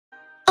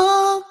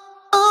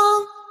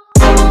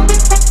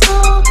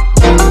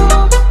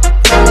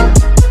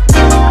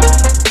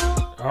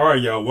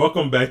Alright, y'all,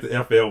 welcome back to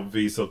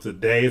FLV. So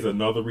today is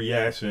another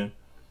reaction.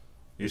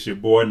 It's your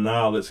boy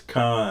Knowledge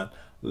K.A.A.N.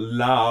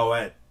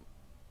 Lord,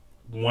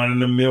 1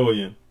 in a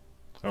million.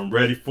 I'm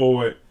ready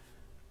for it.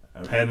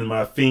 I'm having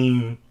my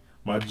theme,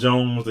 my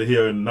Jones, to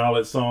hear a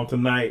Knowledge song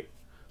tonight.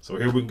 So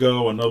here we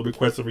go, another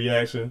requested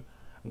reaction.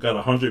 I've got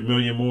 100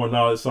 million more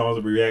Knowledge songs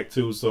to react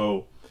to,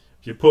 so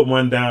if you put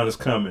one down, it's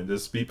coming.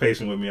 Just be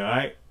patient with me,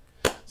 alright?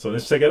 So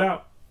let's check it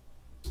out.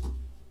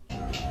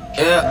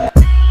 Yeah.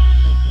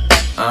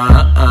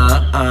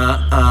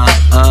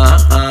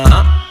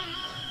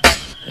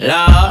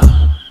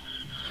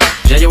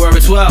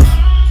 January 12th.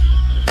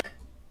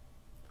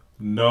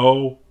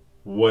 No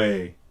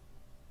way.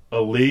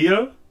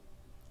 Aaliyah?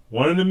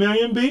 1 in a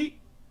million beat?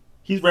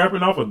 He's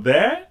rapping off of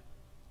that?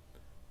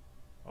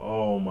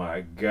 Oh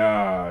my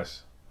gosh.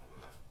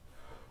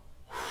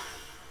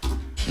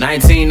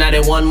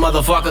 1991,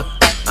 motherfucker.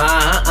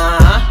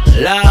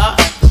 Love.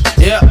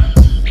 Yeah.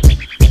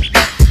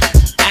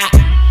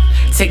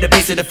 Take the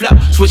pace of the flow,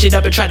 switch it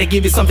up and try to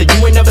give you something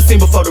you ain't never seen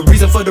before. The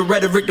reason for the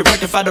rhetoric, to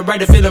rectify the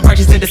writer, feeling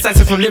righteous and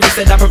decisive from lyrics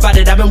that I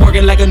provided. I've been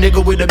working like a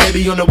nigga with a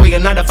baby on the way,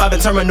 and 9 to 5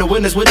 and terminal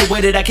witness with the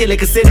way that I kill it.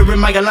 Considering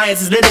my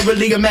alliance is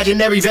literally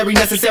imaginary, very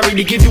necessary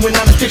to give you an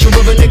honest picture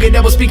of a nigga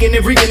that was speaking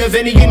and reeking of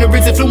any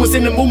ignorance, influence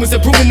in the movements,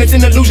 and proving it's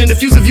an illusion.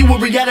 Diffusive view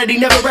of reality,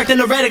 never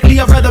acting erratically.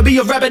 I'd rather be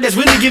a rapper that's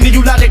really giving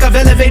you logic. I've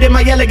elevated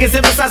my elegance,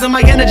 emphasizing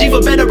my energy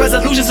for better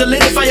resolution.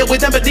 Solidify it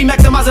with empathy,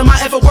 maximizing my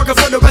effort, working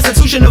for the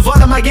restitution of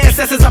all of my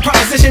ancestors. I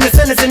proposition the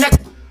sentence and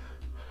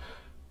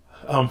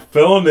I'm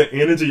feeling the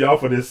energy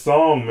off of this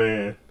song,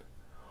 man.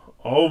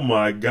 Oh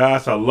my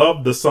gosh, I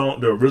love the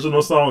song, the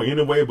original song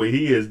anyway, but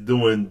he is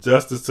doing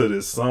justice to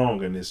this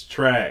song and this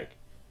track.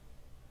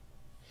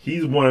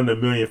 He's 1 in a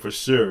million for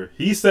sure.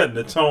 He's setting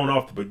the tone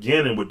off the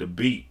beginning with the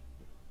beat,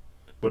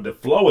 but the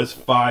flow is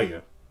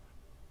fire.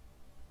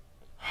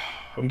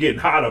 I'm getting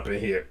hot up in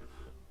here.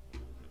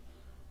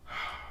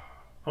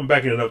 I'm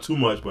backing it up too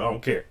much, but I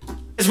don't care.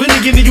 It's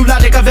really giving you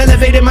logic. I've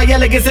elevated my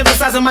elegance,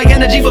 emphasizing my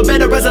energy for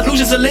better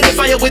resolution.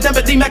 Solidify it with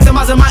empathy,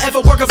 maximizing my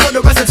effort, working for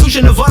the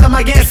restitution of all of my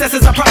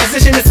ancestors. I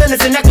proposition the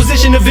sentence and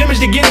acquisition of image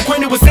to get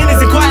acquainted with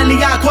sentence. And quietly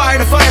I acquire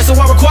the fire, so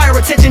I require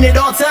attention at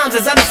all times.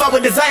 As I defy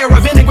with desire,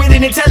 I've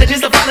integrated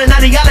intelligence, the following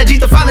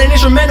ideologies, the following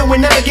instrumental,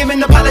 and never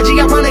giving an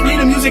apology. Ironically,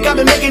 the music I've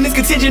been making is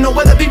contingent on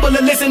whether people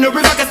are listening. Or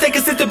if I can stay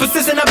consistent,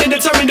 persistent, I've been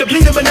determined to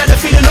plead them, but not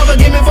defeated.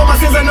 Overgaming for my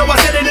sins, I know I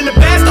said it in the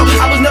past, though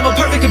I was never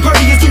perfect,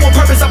 impervious to a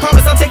purpose. I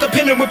promise I'll take a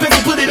pen and repent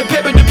and put it in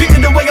paper,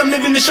 depicting the way I'm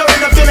living, the show,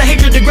 and I'm feeling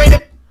hatred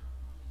degraded.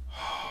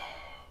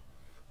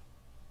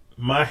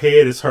 My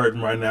head is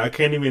hurting right now. I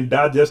can't even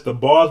digest the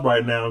bars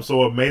right now. I'm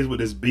so amazed with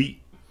this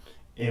beat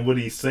and what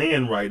he's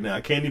saying right now.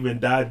 I can't even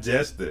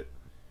digest it.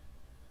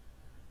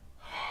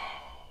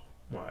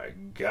 Oh my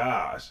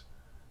gosh.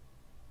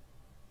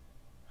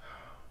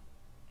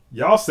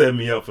 Y'all set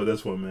me up for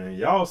this one, man.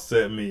 Y'all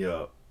set me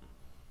up.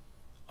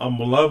 I'm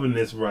loving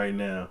this right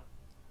now.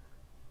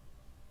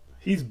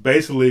 He's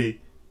basically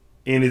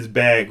in his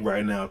bag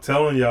right now,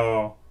 telling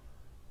y'all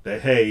that,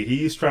 hey,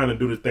 he's trying to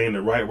do the thing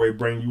the right way,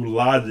 bring you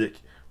logic,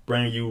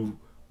 bring you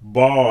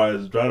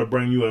bars, try to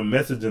bring you a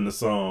message in the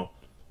song.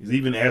 He's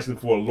even asking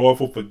for a Lord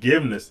for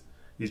forgiveness.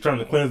 He's trying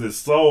to cleanse his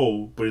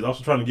soul, but he's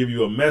also trying to give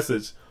you a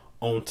message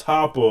on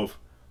top of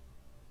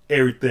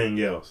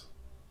everything else,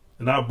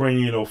 and not bring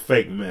you no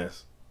fake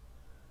mess.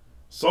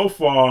 So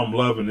far, I'm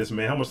loving this,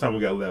 man. How much time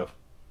we got left?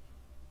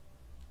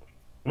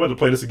 I'm about to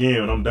play this again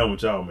when I'm done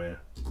with y'all, man.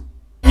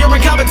 Your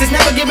incompetence,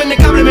 never giving a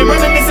compliment,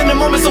 reminiscing the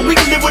moment so we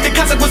can live with the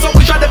consequence.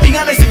 Always try to be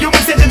honest. If your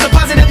intentions are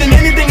positive, then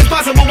anything is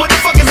possible. What the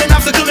fuck is an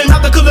obstacle? An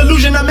optical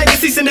illusion. I make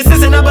it cease and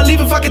desist, and I believe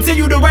if I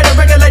continue to write a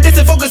record like this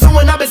and focus on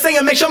what I've been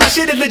saying, make sure my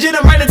shit is legit.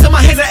 I'm writing till my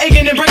hands are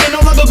aching and breaking,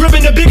 no longer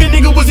gripping. The bigger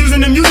nigga was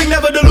using the music,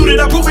 never diluted.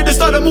 I prove it to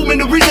start a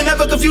movement. The reason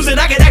never confuse it.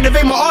 I can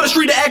activate my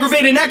artistry to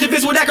aggravate an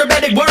activist with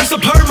acrobatic words.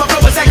 Superb, my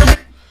flow is accurate.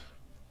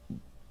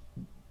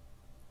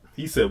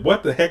 He said,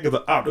 what the heck is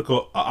an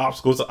obstacle? An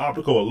obstacle is an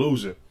optical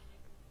illusion.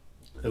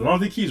 As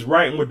long as he keeps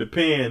writing with the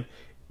pen,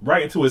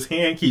 right until his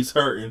hand keeps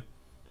hurting,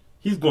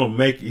 he's going to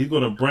make it. He's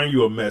going to bring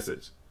you a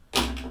message.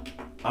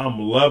 I'm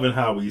loving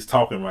how he's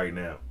talking right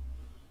now.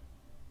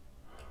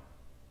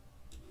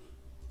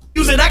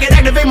 Use it, I can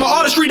activate my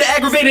artistry to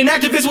aggravate an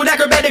activist with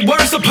acrobatic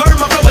words. Superb,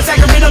 my flow is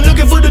accurate. I'm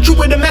looking for the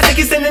truth with the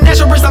masochist and the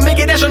naturalist. I make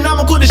it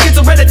astronomical. The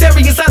shit's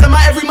hereditary inside of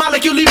my every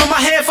molecule, leaving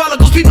my hair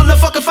follicles. People that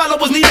fucking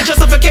followers need a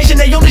justification.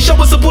 They only show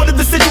us support if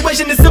the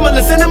situation is similar.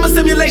 Cinema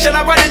simulation,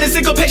 I write it in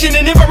syncopation,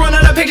 and if I run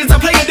out of patience, I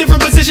play a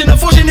different position.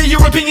 Unfortunately,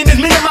 your opinion is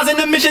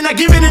minimizing the mission. I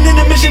give it an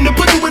intermission to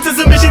put you into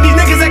submission. These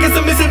niggas acting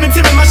submissive and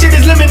timid. My shit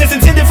is limitless,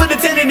 intended for the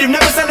tentative,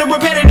 never sounded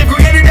repetitive.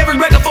 Created every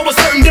record for a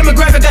certain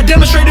demographic. I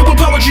demonstrated with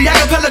poetry,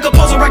 acapella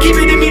composer. I keep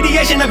it in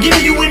mediation. I'm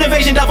giving you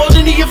innovation,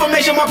 divulging the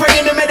information while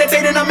praying and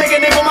meditating. I'm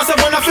making it for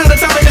myself when I feel the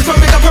timing is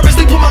perfect. I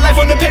purposely put my life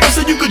on the paper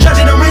so you could judge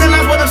it. I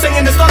realize what I'm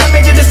saying. To start a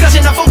major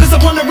discussion, I focus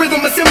upon the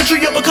rhythm, the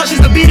symmetry of percussions.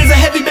 The beat is a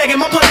heavy bag,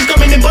 and my punches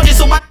coming in bunches.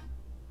 So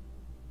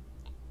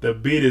the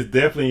beat is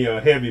definitely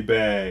a heavy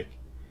bag.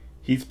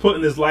 He's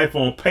putting his life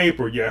on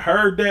paper. You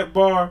heard that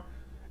bar?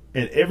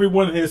 And every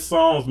one of his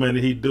songs, man,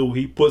 that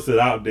he puts it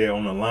out there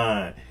on the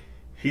line.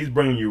 He's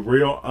bringing you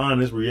real,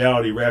 honest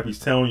reality rap. He's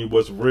telling you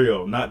what's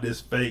real, not this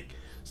fake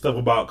stuff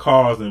about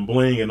cars and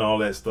bling and all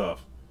that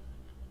stuff.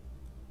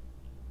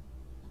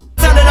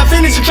 I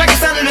finished the track, it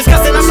sounded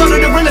disgusting. I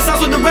started the renaissance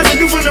with the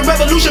residue from the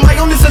revolution. My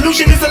only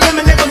solution is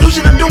eliminate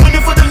pollution. I'm doing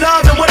it for the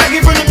love, and what I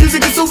get from the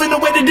music is soothing. The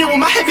way to deal with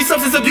my heavy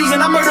substance abuse,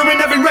 and I'm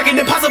murdering every record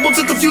impossible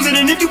to confuse it.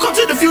 And if you come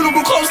to the funeral,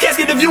 close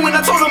casket the view, and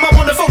I told him I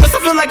want to focus. I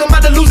feel like I'm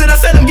about to lose it. I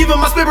said I'm giving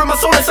my spirit, my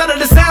soul inside of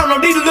the sound. No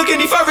need to look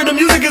any further. The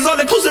music is all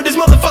inclusive. This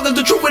motherfucker's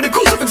the truth with the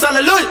crucifix.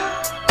 Hallelujah.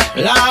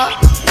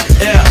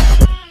 Yeah.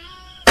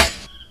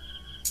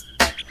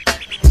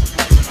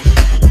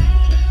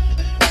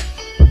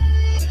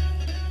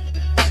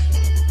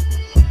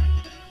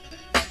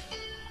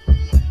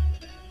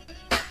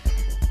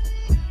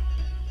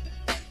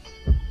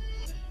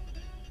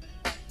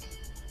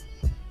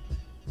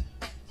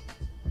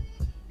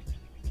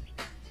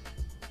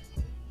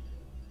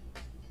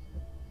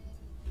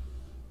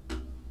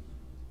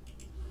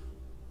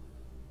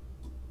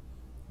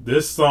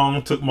 This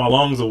song took my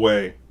lungs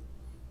away.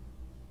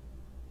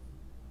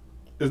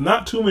 There's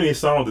not too many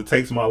songs that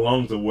takes my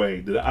lungs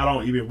away that I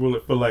don't even really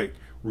feel like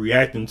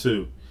reacting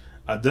to.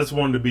 I just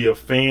wanted to be a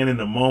fan in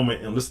the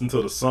moment and listen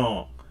to the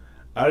song.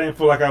 I didn't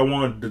feel like I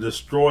wanted to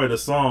destroy the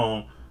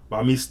song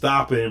by me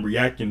stopping and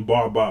reacting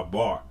bar by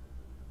bar.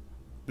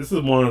 This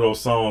is one of those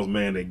songs,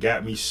 man, that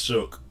got me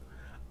shook.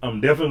 I'm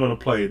definitely going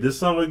to play this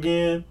song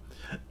again.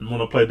 I'm going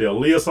to play the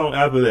Aaliyah song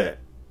after that.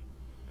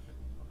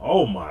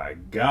 Oh my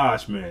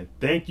gosh, man.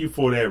 Thank you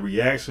for that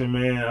reaction,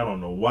 man. I don't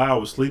know why I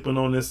was sleeping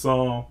on this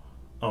song.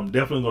 I'm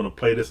definitely going to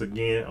play this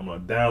again. I'm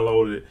going to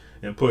download it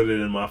and put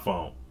it in my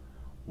phone.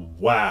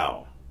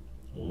 Wow.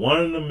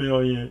 1 in a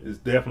million is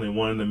definitely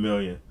 1 in a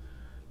million.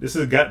 This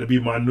has got to be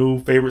my new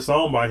favorite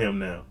song by him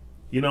now.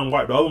 He done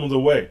wiped the other ones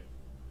away.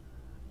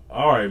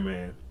 Alright,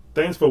 man.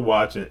 Thanks for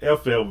watching.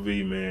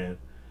 FLV, man.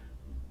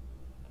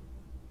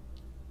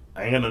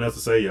 I ain't got nothing else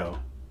to say, y'all.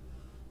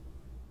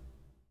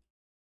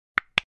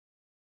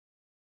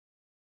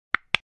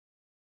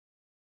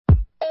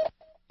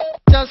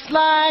 Just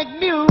like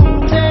music.